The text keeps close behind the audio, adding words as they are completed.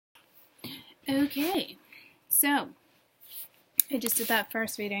Okay, so I just did that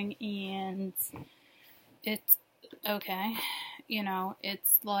first reading and it's okay.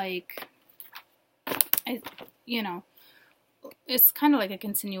 It's like, I, you know, it's kind of like a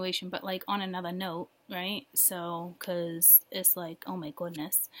continuation, but like on another note, right? So, because it's like, oh my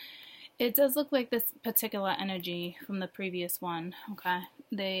goodness. It does look like this particular energy from the previous one, okay?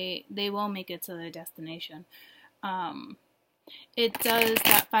 They will make it to their destination. Um, it does,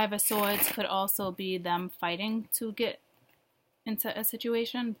 that Five of Swords could also be them fighting to get into a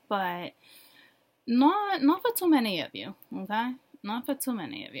situation, but not for too many of you, okay? Not for too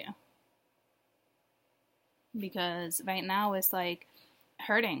many of you. Because right now it's like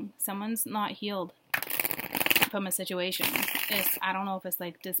hurting. Someone's not healed from a situation. I don't know if it's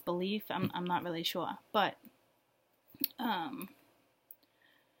like disbelief. I'm not really sure, but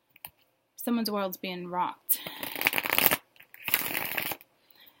someone's world's being rocked.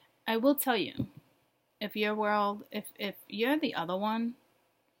 I will tell you, if your world, if you're the other one,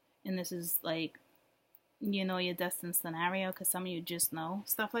 and this is like, your destined scenario, because some of you just know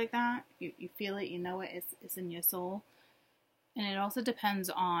stuff like that. You feel it, you know it, it's in your soul. And it also depends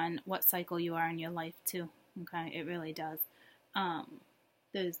on what cycle you are in your life too. Okay, it really does.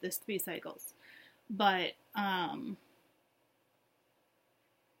 There's 3 cycles, but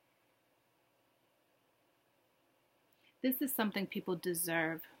this is something people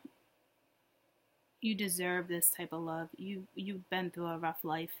deserve. You deserve this type of love. You've been through a rough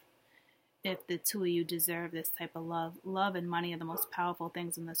life. If the two of you deserve this type of love and money are the most powerful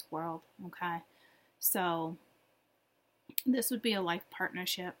things in this world. Okay, so this would be a life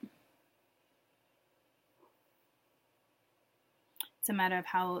partnership. It's a matter of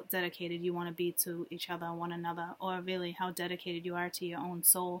how dedicated you want to be to each other, one another, or really how dedicated you are to your own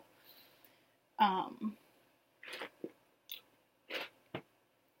soul.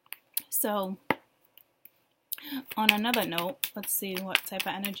 So, on another note, let's see what type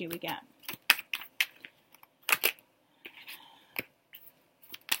of energy we get.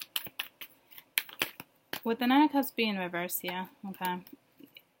 With the Nine of Cups being reversed here, okay,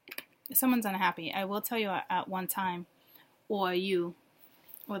 someone's unhappy. I will tell you at one time, or you,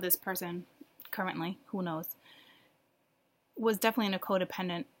 or this person currently, who knows, was definitely in a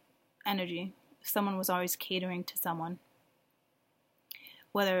codependent energy. Someone was always catering to someone,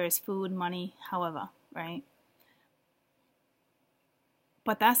 whether it's food, money, however, right?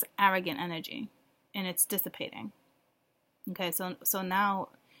 But that's arrogant energy, and it's dissipating. Okay, so now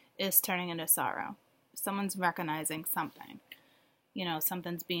it's turning into sorrow. Someone's recognizing something.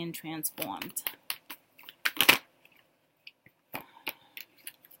 Something's being transformed.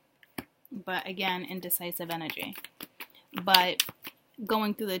 But again, indecisive energy. But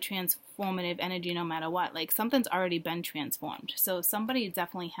going through the transformative energy no matter what. Like, something's already been transformed. So somebody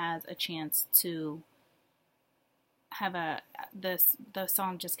definitely has a chance to have the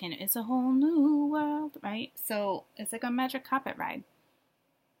song just came. It's a whole new world, right? So it's like a magic carpet ride.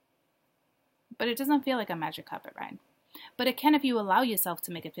 But it doesn't feel like a magic carpet ride. But it can if you allow yourself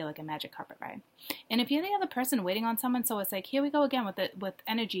to make it feel like a magic carpet ride. And if you're the other person waiting on someone, so it's like, here we go again with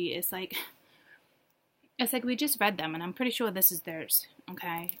energy. It's like we just read them, and I'm pretty sure this is theirs,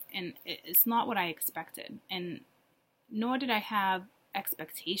 okay? And it's not what I expected, and nor did I have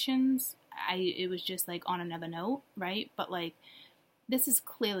expectations. It was just like on another note, right? But like, this is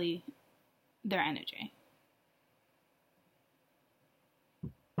clearly their energy.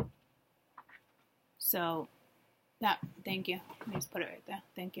 So thank you. Let me just put it right there.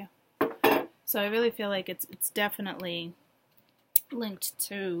 Thank you. So I really feel like it's definitely linked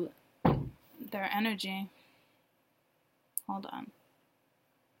to their energy. Hold on.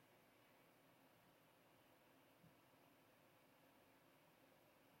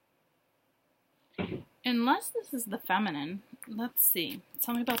 Unless this is the feminine. Let's see.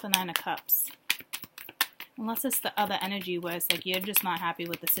 Tell me about the Nine of Cups. Unless it's the other energy where it's like you're just not happy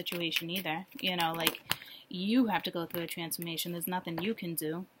with the situation either. Like you have to go through a transformation. There's nothing you can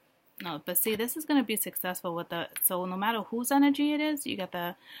do. No, but see, this is going to be successful with so no matter whose energy it is, you got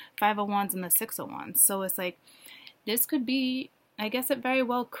the Five of Wands and the Six of Wands. So it's like, this could be, I guess it very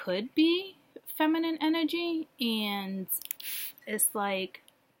well could be feminine energy. And it's like,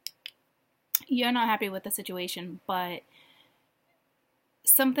 you're not happy with the situation, but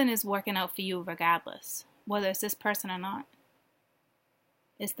something is working out for you regardless, whether it's this person or not.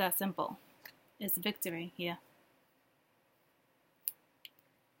 It's that simple. It's victory here.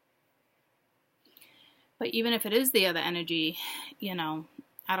 But even if it is the other energy, I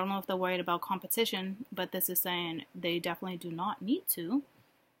don't know if they're worried about competition, but this is saying they definitely do not need to.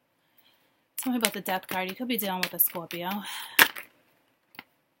 Tell me about the Death card. You could be dealing with a Scorpio.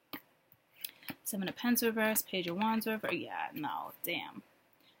 Seven of Pentacles reverse, Page of Wands reverse. Yeah, no, damn.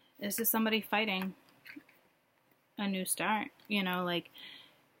 This is somebody fighting a new start. You know, like,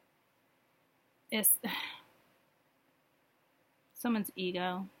 it's someone's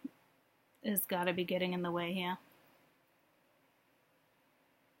ego has got to be getting in the way here.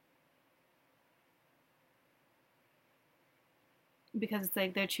 Because it's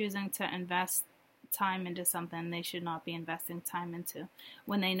like they're choosing to invest time into something they should not be investing time into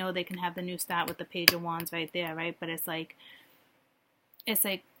when they know they can have the new start with the Page of Wands right there, right? But it's like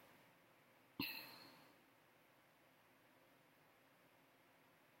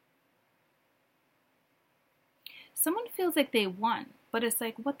someone feels like they won, but it's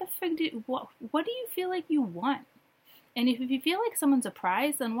like, what the fuck what do you feel like you won? And if you feel like someone's a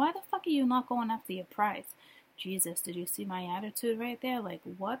prize, then why the fuck are you not going after your prize? Jesus, did you see my attitude right there? Like,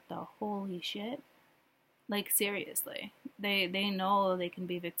 what the holy shit? Like, seriously. They know they can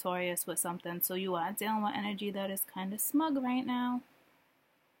be victorious with something, so you are dealing with energy that is kind of smug right now.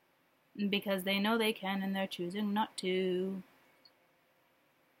 Because they know they can, and they're choosing not to.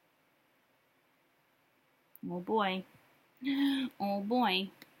 Oh boy. Oh boy.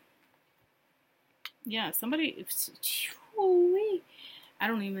 Yeah, somebody... I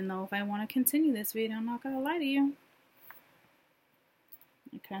don't even know if I want to continue this video. I'm not going to lie to you.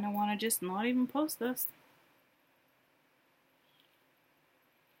 I kind of want to just not even post this.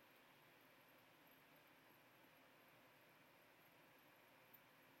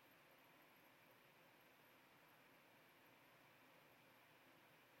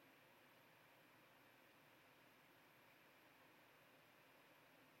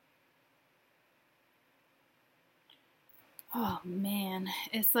 Oh man,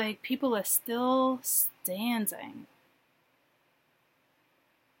 it's like people are still standing.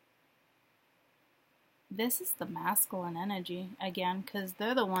 This is the masculine energy again, because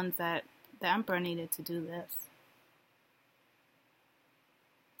they're the ones that the Emperor needed to do this.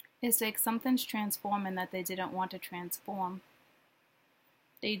 It's like something's transforming that they didn't want to transform.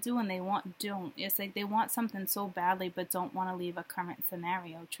 They do and they don't. It's like they want something so badly but don't want to leave a current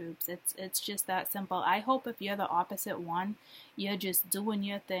scenario, troops. It's just that simple. I hope if you're the opposite one, you're just doing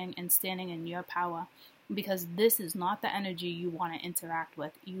your thing and standing in your power. Because this is not the energy you want to interact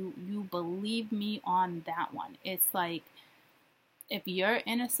with. You believe me on that one. It's like, if you're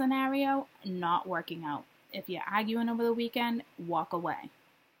in a scenario, not working out. If you're arguing over the weekend, walk away.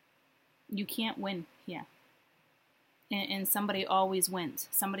 You can't win here. And somebody always wins.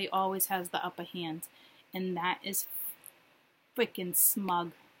 Somebody always has the upper hand. And that is freaking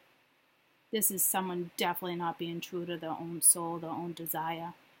smug. This is someone definitely not being true to their own soul, their own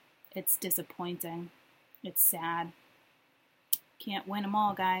desire. It's disappointing. It's sad. Can't win them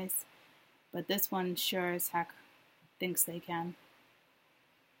all, guys. But this one sure as heck thinks they can.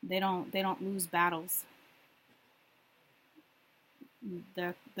 They don't lose battles.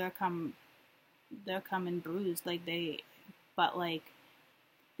 They're coming bruised, like they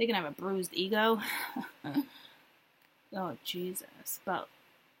can have a bruised ego. Oh Jesus, but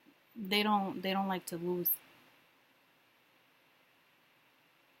they don't like to lose.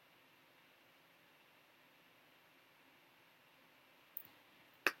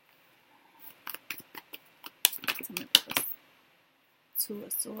 Two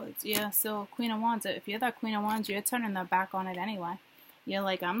of Swords. Yeah, so Queen of Wands. If you're that Queen of Wands, you're turning their back on it anyway. You're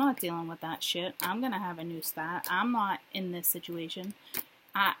like, I'm not dealing with that shit. I'm gonna have a new start. I'm not in this situation.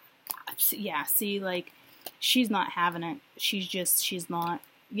 Yeah, see, like, she's not having it. She's not.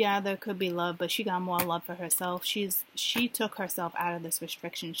 Yeah, there could be love, but she got more love for herself. She took herself out of this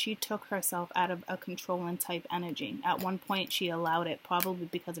restriction. She took herself out of a controlling type energy. At one point, she allowed it, probably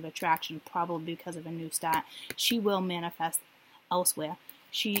because of attraction, probably because of a new start. She will manifest elsewhere.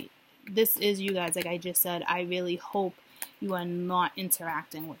 This is you guys, like I just said. I really hope you are not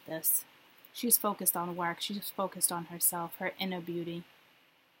interacting with this. She's focused on work. She's focused on herself, her inner beauty.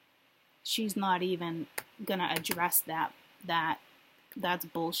 She's not even gonna address that's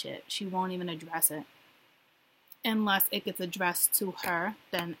bullshit. She won't even address it. Unless it gets addressed to her,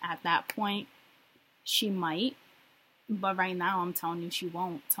 then at that point, she might. But right now, I'm telling you, she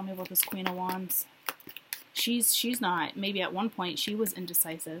won't. Tell me about this Queen of Wands. She's not. Maybe at one point, she was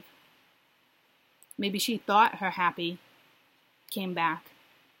indecisive. Maybe she thought her happy came back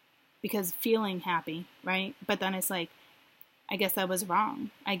because feeling happy, right? But then it's like, I guess I was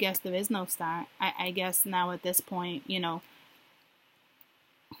wrong. I guess there is no start. I guess now at this point, you know,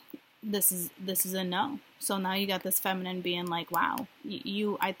 this is a no. So now you got this feminine being like, wow,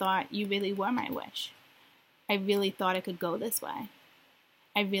 I thought you really were my wish. I really thought it could go this way.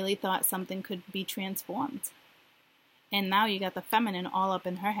 I really thought something could be transformed. And now you got the feminine all up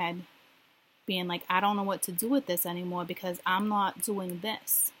in her head, being like, I don't know what to do with this anymore because I'm not doing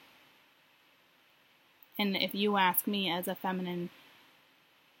this. And if you ask me as a feminine,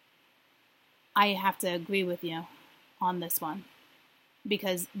 I have to agree with you on this one,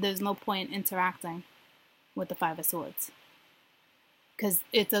 because there's no point interacting with the Five of Swords, because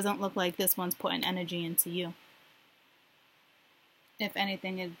it doesn't look like this one's putting energy into you. If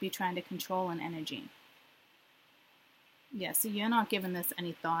anything, it'd be trying to control an energy. Yeah, so you're not giving this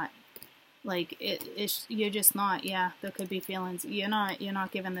any thought. Like, you're just not. Yeah, there could be feelings. You're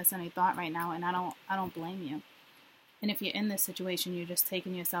not giving this any thought right now, and I don't blame you. And if you're in this situation, you're just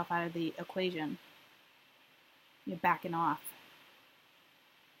taking yourself out of the equation. You're backing off.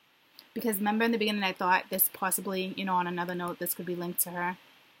 Because remember in the beginning, I thought this possibly, on another note, this could be linked to her.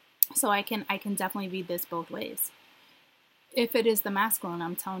 So I can definitely read this both ways. If it is the masculine,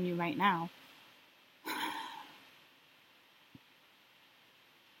 I'm telling you right now,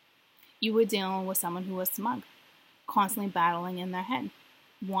 you were dealing with someone who was smug, constantly battling in their head,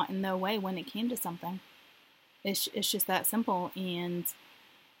 wanting their way when it came to something. It's just that simple,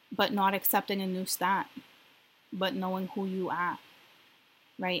 but not accepting a new start, but knowing who you are,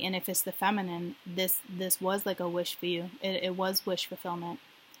 right? And if it's the feminine, this was like a wish for you. It was wish fulfillment.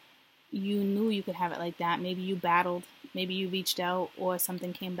 You knew you could have it like that. Maybe you battled, maybe you reached out, or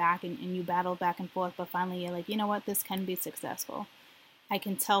something came back and you battled back and forth, but finally you're like, you know what, this can be successful. I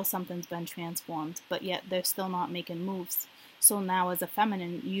can tell something's been transformed, but yet they're still not making moves. So now as a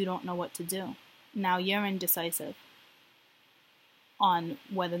feminine, you don't know what to do. Now you're indecisive on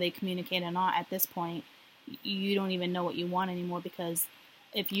whether they communicate or not. At this point, you don't even know what you want anymore, because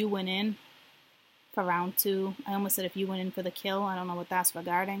if you went in for round 2, I almost said if you went in for the kill, I don't know what that's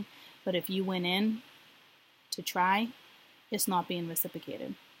regarding, but if you went in to try, it's not being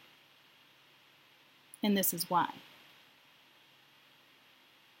reciprocated. And this is why.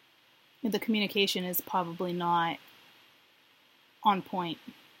 The communication is probably not on point.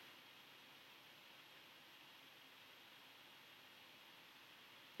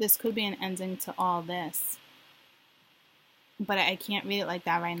 This could be an ending to all this. But I can't read it like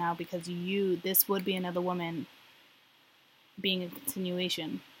that right now, because this would be another woman being a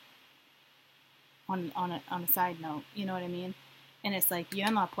continuation on a side note. You know what I mean? And it's like,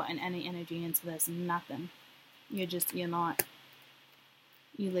 you're not putting any energy into this, nothing. You're not.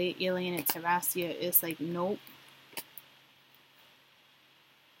 You're laying it to rest. It's like, nope.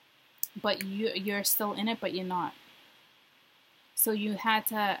 But you're still in it, but you're not. So you had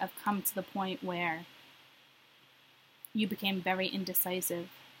to have come to the point where you became very indecisive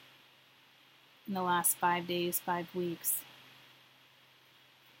in the last 5 days, 5 weeks.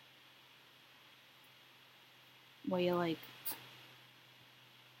 Where you're like,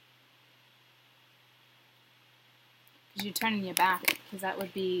 because you're turning your back, because that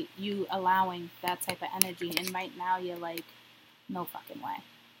would be you allowing that type of energy. And right now you're like, no fucking way.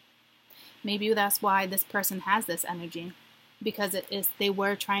 Maybe that's why this person has this energy, because they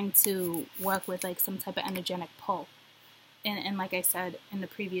were trying to work with like some type of energetic pull. And like I said in the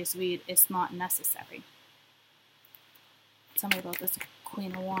previous read, it's not necessary. Tell me about this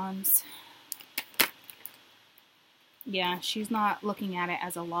Queen of Wands. Yeah, she's not looking at it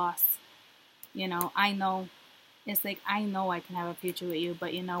as a loss. I know. It's like, I know I can have a future with you,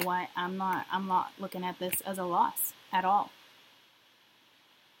 but you know what? I'm not looking at this as a loss at all.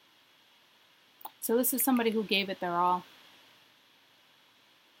 So this is somebody who gave it their all.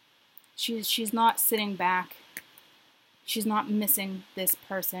 She's not sitting back. She's not missing this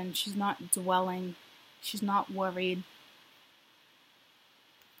person. She's not dwelling. She's not worried.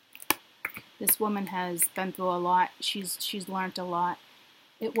 This woman has been through a lot. She's learned a lot.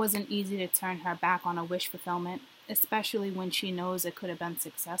 It wasn't easy to turn her back on a wish fulfillment, especially when she knows it could have been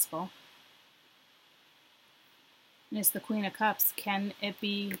successful. And it's the Queen of Cups. Can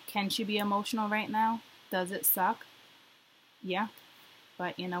she be emotional right now? Does it suck? Yeah.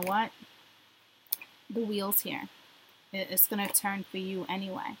 But you know what? The wheel's here. It's going to turn for you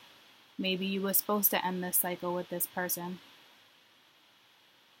anyway. Maybe you were supposed to end this cycle with this person.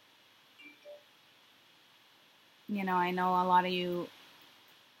 I know a lot of you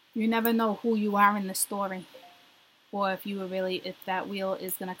never know who you are in the story. Or if that wheel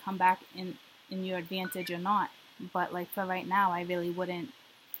is going to come back in your advantage or not. But like for right now, I really wouldn't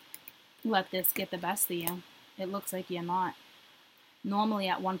let this get the best of you. It looks like you're not. Normally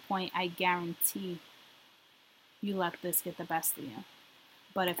at one point, I guarantee you let this get the best of you.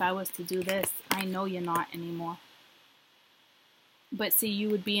 But if I was to do this, I know you're not anymore. But see, you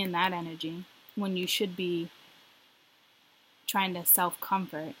would be in that energy when you should be trying to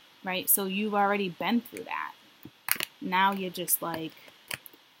self-comfort, right? So you've already been through that. Now you're just like,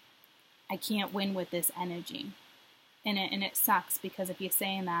 I can't win with this energy. And it sucks, because if you're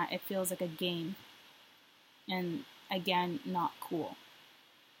saying that, it feels like a game. And again, not cool.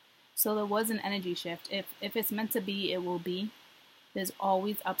 So there was an energy shift. If it's meant to be, it will be. There's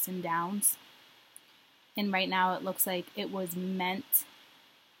always ups and downs. And right now it looks like it was meant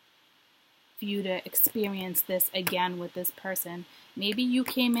for you to experience this again with this person. Maybe you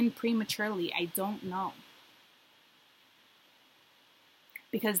came in prematurely. I don't know.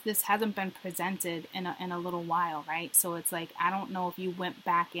 Because this hasn't been presented in a little while, right? So it's like, I don't know if you went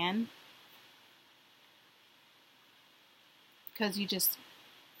back in because you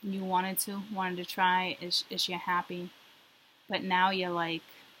wanted to try. Is you happy? But now you're like,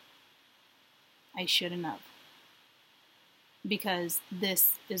 I shouldn't have. Because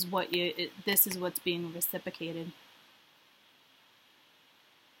this is what's being reciprocated.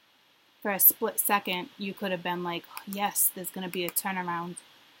 For a split second, you could have been like, yes, there's going to be a turnaround.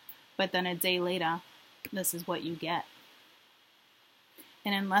 But then a day later, this is what you get.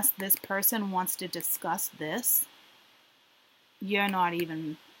 And unless this person wants to discuss this, you're not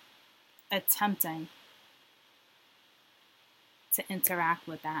even attempting to interact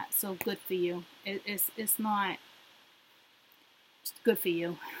with that. So good for you. It's not good for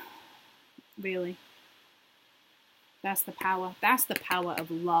you. Really. That's the power. That's the power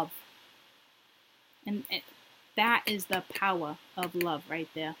of love. And that is the power of love right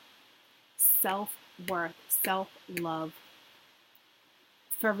there. Self-worth, self-love.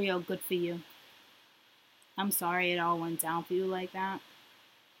 For real, good for you. I'm sorry it all went down for you like that.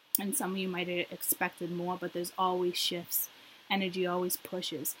 And some of you might have expected more, but there's always shifts. Energy always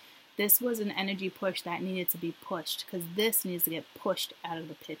pushes. This was an energy push that needed to be pushed, because this needs to get pushed out of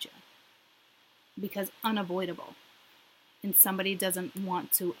the picture. Because unavoidable. And somebody doesn't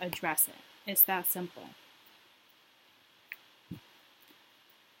want to address it. It's that simple.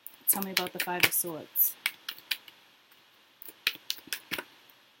 Tell me about the Five of Swords.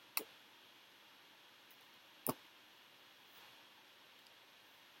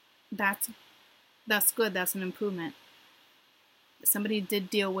 That's good. That's an improvement. Somebody did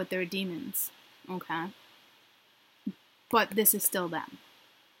deal with their demons. Okay. But this is still them.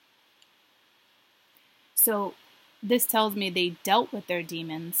 So this tells me they dealt with their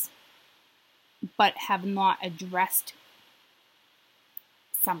demons, but have not addressed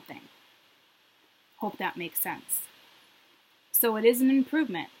something. Hope that makes sense. So it is an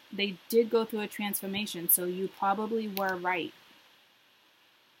improvement. They did go through a transformation, so you probably were right.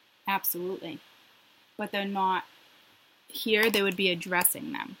 Absolutely. But they're not here. They would be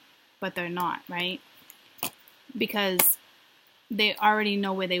addressing them, but they're not, right? Because they already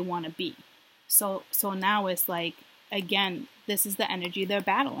know where they want to be. So now it's like, again, this is the energy they're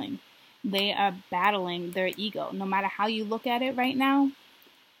battling. They are battling their ego. No matter how you look at it right now,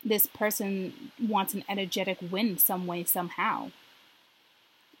 this person wants an energetic win some way, somehow.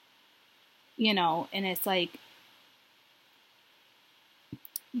 You know, and it's like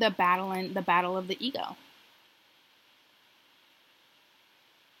the battle of the ego.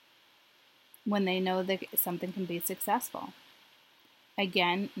 When they know that something can be successful.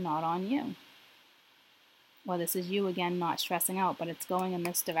 Again, not on you. Well, this is you again, not stressing out, but it's going in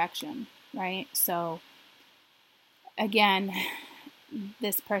this direction, right? So, again,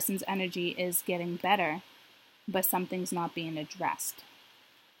 this person's energy is getting better, but something's not being addressed.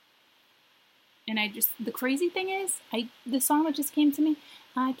 And the crazy thing is, the song that just came to me,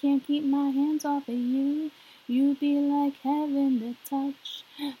 I can't keep my hands off of you. You be like heaven to touch.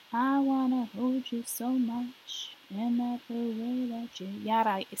 I wanna hold you so much. And that the way that you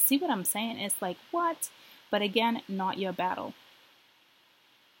yada. See what I'm saying? It's like, what? But again, not your battle.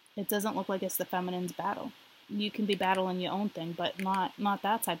 It doesn't look like it's the feminine's battle. You can be battling your own thing, but not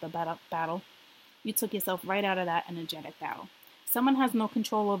that type of battle. You took yourself right out of that energetic battle. Someone has no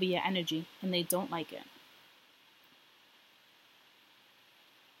control over your energy, and they don't like it.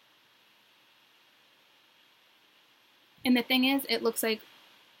 And the thing is, it looks like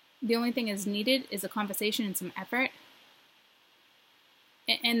the only thing is needed is a conversation and some effort.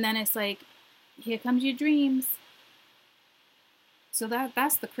 And then it's like, here comes your dreams. So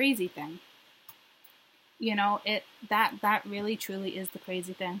that's the crazy thing. You know, that really truly is the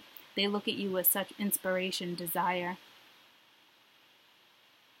crazy thing. They look at you with such inspiration, desire.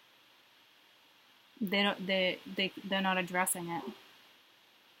 They're not addressing it.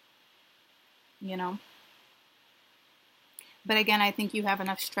 You know? But again, I think you have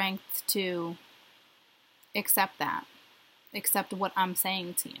enough strength to accept that. Accept what I'm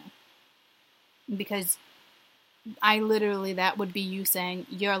saying to you. Because that would be you saying,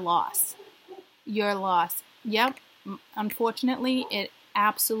 your loss. Your loss. Yep, unfortunately,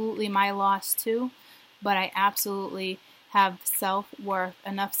 absolutely my loss too, but I absolutely have self-worth,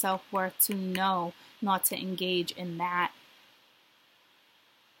 enough self-worth to know not to engage in that.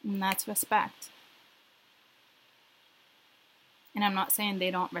 And that's respect. And I'm not saying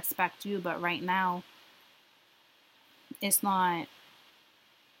they don't respect you, but right now, it's not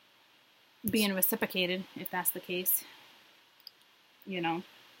being reciprocated, if that's the case. You know,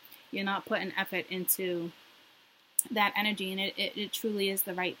 you're not putting effort into that energy, and it truly is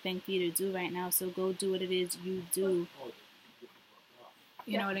the right thing for you to do right now. So go do what it is you do.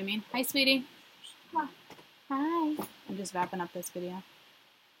 You know what I mean? Hi, sweetie. Hi. I'm just wrapping up this video.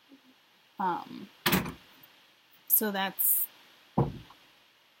 So that's...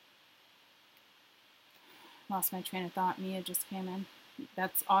 Lost my train of thought. Mia just came in.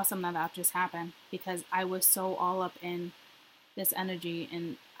 That's awesome that just happened, because I was so all up in this energy,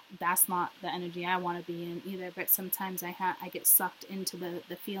 and that's not the energy I want to be in either. But sometimes I get sucked into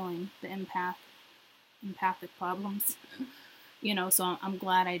the feeling, the empathic problems. You know, so I'm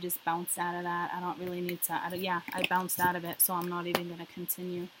glad I just bounced out of that. I don't really need to. I bounced out of it, so I'm not even going to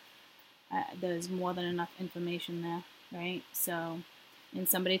continue. There's more than enough information there, right? So, and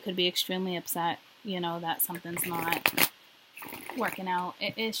somebody could be extremely upset, you know, that something's not working out.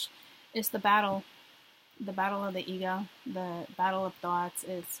 It's the battle of the ego, the battle of thoughts.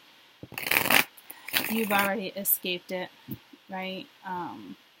 It's, you've already escaped it, right?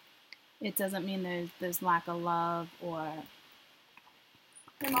 It doesn't mean there's lack of love or,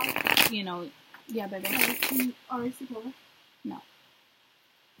 you know, yeah, baby. Already sleep over? No.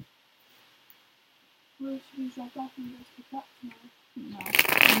 Well, should we drop off and just pick up tomorrow? No.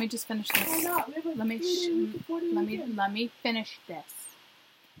 Let me just finish this. Why not? Let me finish this.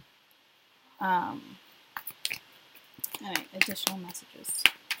 Alright, additional messages.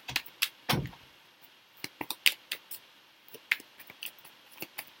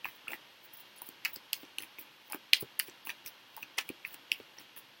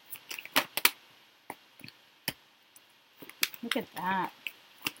 Look at that.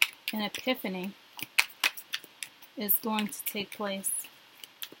 An epiphany is going to take place.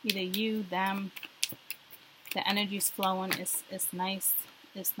 Either you, them. The energy's flowing. It's nice.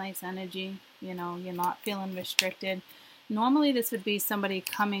 It's nice energy. You know, you're not feeling restricted. Normally this would be somebody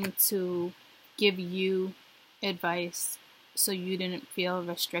coming to give you advice so you didn't feel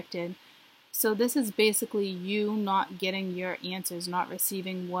restricted. So this is basically you not getting your answers, not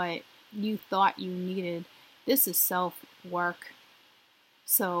receiving what you thought you needed. This is self-work.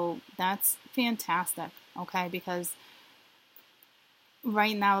 So that's fantastic, okay? Because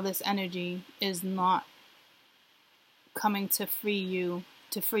right now this energy is not coming to free you,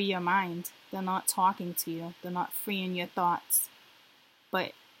 to free your mind. They're not talking to you. They're not freeing your thoughts.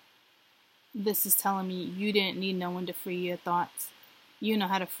 But this is telling me you didn't need no one to free your thoughts. You know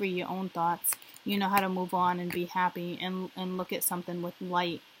how to free your own thoughts. You know how to move on and be happy and look at something with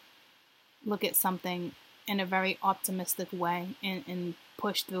light. Look at something in a very optimistic way and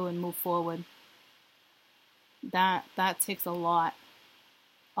push through and move forward. That takes a lot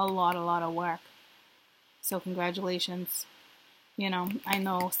of work. So congratulations. You know, I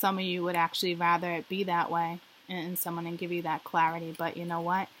know some of you would actually rather it be that way and someone and give you that clarity, but you know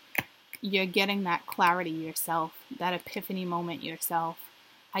what? You're getting that clarity yourself, that epiphany moment yourself.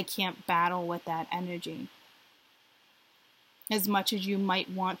 I can't battle with that energy as much as you might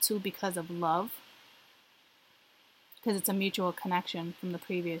want to because of love, because it's a mutual connection from the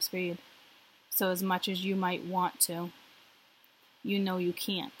previous read. So as much as you might want to, you know you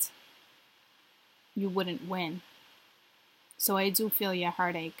can't. You wouldn't win. So I do feel your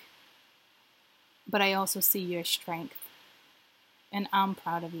heartache, but I also see your strength, and I'm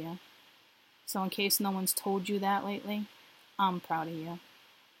proud of you. So in case no one's told you that lately, I'm proud of you,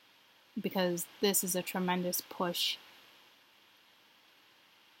 because this is a tremendous push,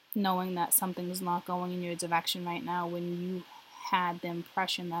 knowing that something's not going in your direction right now when you had the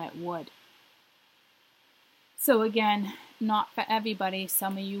impression that it would. So again, not for everybody.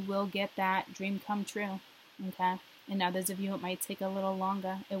 Some of you will get that dream come true, okay? And others of you, it might take a little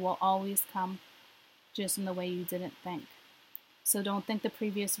longer. It will always come, just in the way you didn't think. So don't think the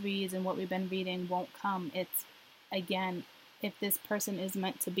previous reads and what we've been reading won't come. It's, again, if this person is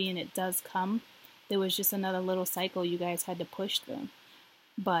meant to be and it does come, there was just another little cycle you guys had to push through.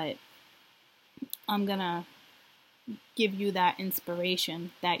 But I'm going to give you that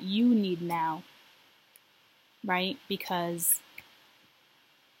inspiration that you need now, right? Because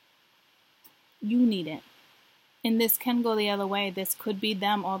you need it. And this can go the other way. This could be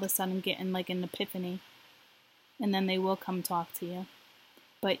them all of a sudden getting like an epiphany. And then they will come talk to you.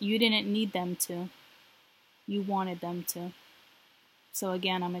 But you didn't need them to. You wanted them to. So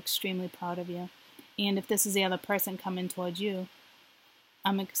again, I'm extremely proud of you. And if this is the other person coming towards you,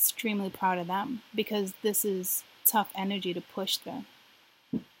 I'm extremely proud of them, because this is tough energy to push through.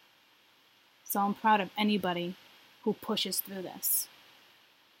 So I'm proud of anybody who pushes through this.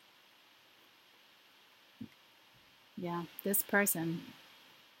 Yeah, this person,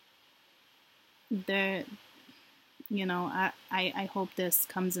 they're, you know, I hope this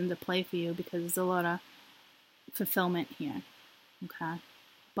comes into play for you, because there's a lot of fulfillment here. Okay?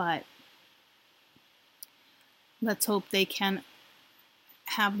 But let's hope they can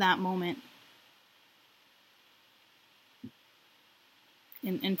have that moment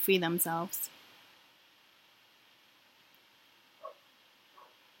and free themselves.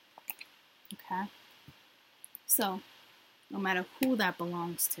 Okay? So, no matter who that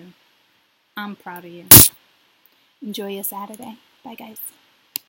belongs to, I'm proud of you. Enjoy your Saturday. Bye, guys.